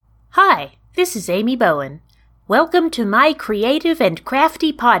This is Amy Bowen. Welcome to my creative and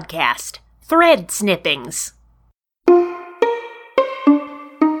crafty podcast, Thread Snippings.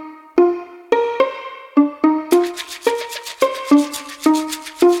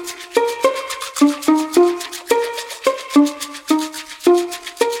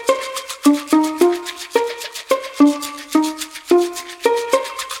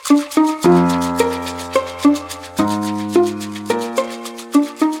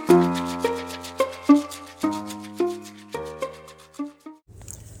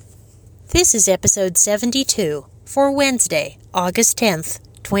 This is episode 72 for Wednesday, August 10th,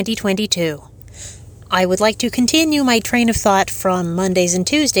 2022. I would like to continue my train of thought from Mondays and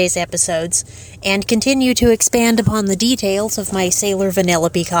Tuesdays episodes and continue to expand upon the details of my Sailor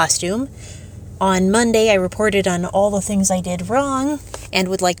Vanellope costume. On Monday, I reported on all the things I did wrong and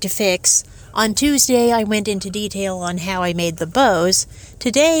would like to fix. On Tuesday, I went into detail on how I made the bows.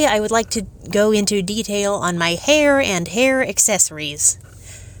 Today, I would like to go into detail on my hair and hair accessories.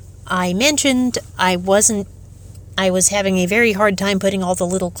 I mentioned I was having a very hard time putting all the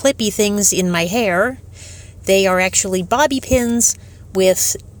little clippy things in my hair. They are actually bobby pins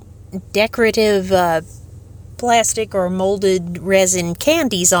with decorative plastic or molded resin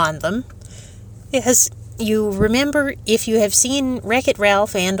candies on them. As you remember, if you have seen Wreck-It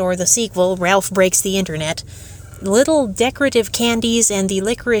Ralph and or the sequel, Ralph Breaks the Internet, little decorative candies and the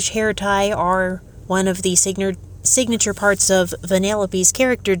licorice hair tie are one of the signature parts of Vanellope's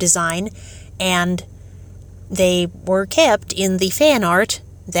character design, and they were kept in the fan art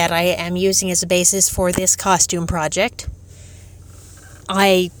that I am using as a basis for this costume project.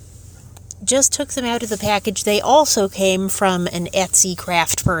 I just took them out of the package. They also came from an Etsy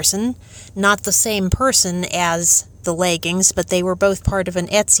craft person, not the same person as the leggings, but they were both part of an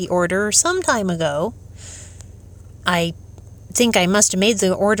Etsy order some time ago. I think I must have made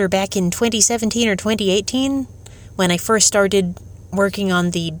the order back in 2017 or 2018, when I first started working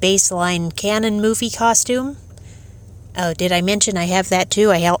on the baseline Canon movie costume. Oh, did I mention I have that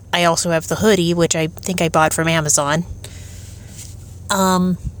too? I also have the hoodie, which I think I bought from Amazon.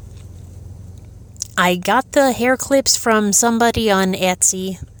 I got the hair clips from somebody on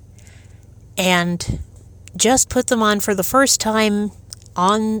Etsy and just put them on for the first time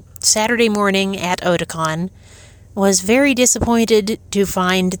on Saturday morning at Otakon. Was very disappointed to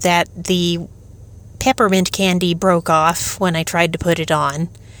find that the peppermint candy broke off when I tried to put it on,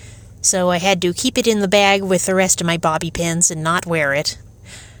 so I had to keep it in the bag with the rest of my bobby pins and not wear it.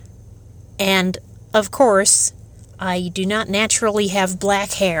 And, of course, I do not naturally have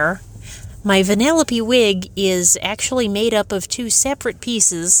black hair. My Vanellope wig is actually made up of two separate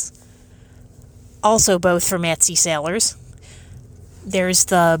pieces, also both from Etsy sellers. There's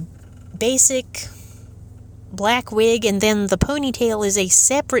the basic black wig, and then the ponytail is a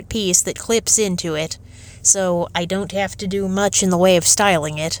separate piece that clips into it, so I don't have to do much in the way of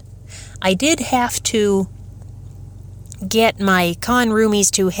styling it. I did have to get my con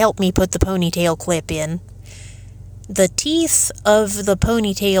roomies to help me put the ponytail clip in. The teeth of the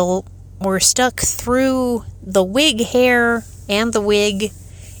ponytail were stuck through the wig hair and the wig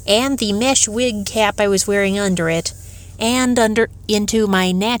and the mesh wig cap I was wearing under it, and into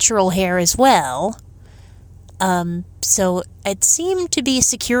my natural hair as well. So it seemed to be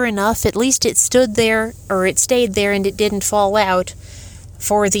secure enough. At least it stood there, or it stayed there, and it didn't fall out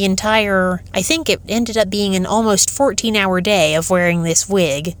for the entire, I think it ended up being an almost 14-hour day of wearing this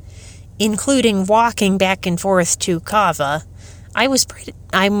wig, including walking back and forth to Kava.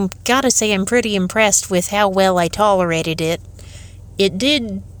 I'm gotta say I'm pretty impressed with how well I tolerated it. It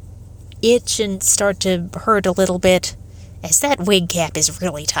did itch and start to hurt a little bit, as that wig cap is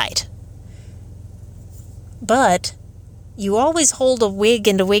really tight. But you always hold a wig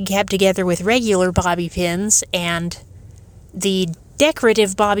and a wig cap together with regular bobby pins, and the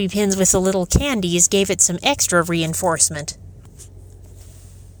decorative bobby pins with the little candies gave it some extra reinforcement.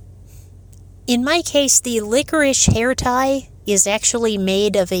 In my case, the licorice hair tie is actually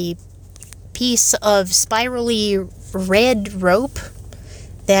made of a piece of spirally red rope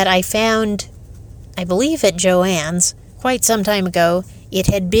that I found, I believe, at Joann's quite some time ago. It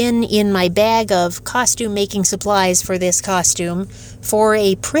had been in my bag of costume-making supplies for this costume for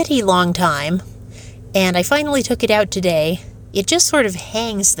a pretty long time, and I finally took it out today. It just sort of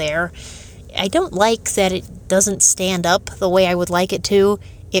hangs there. I don't like that it doesn't stand up the way I would like it to.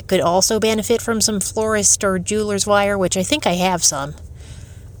 It could also benefit from some florist or jeweler's wire, which I think I have some.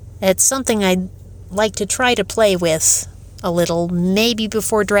 It's something I'd like to try to play with a little, maybe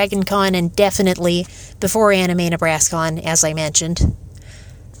before DragonCon and definitely before Anime NebraskaCon, as I mentioned.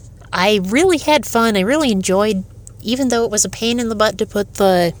 I really had fun. I really enjoyed, even though it was a pain in the butt to put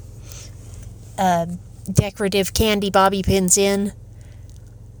the decorative candy bobby pins in.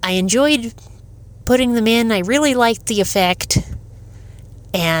 I enjoyed putting them in. I really liked the effect.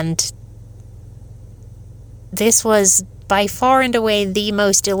 And this was by far and away the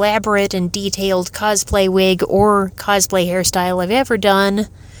most elaborate and detailed cosplay wig or cosplay hairstyle I've ever done.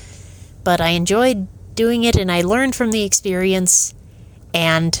 But I enjoyed doing it, and I learned from the experience,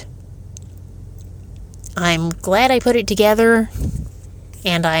 and I'm glad I put it together,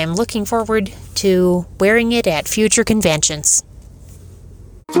 and I am looking forward to wearing it at future conventions.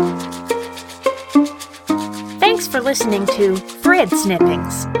 Thanks for listening to Thread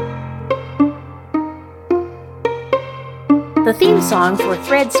Snippings. The theme song for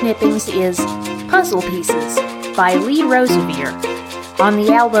Thread Snippings is Puzzle Pieces by Lee Rosevere on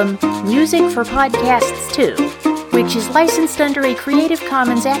the album Music for Podcasts 2, which is licensed under a Creative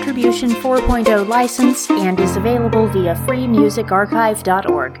Commons Attribution 4.0 license and is available via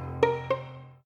freemusicarchive.org.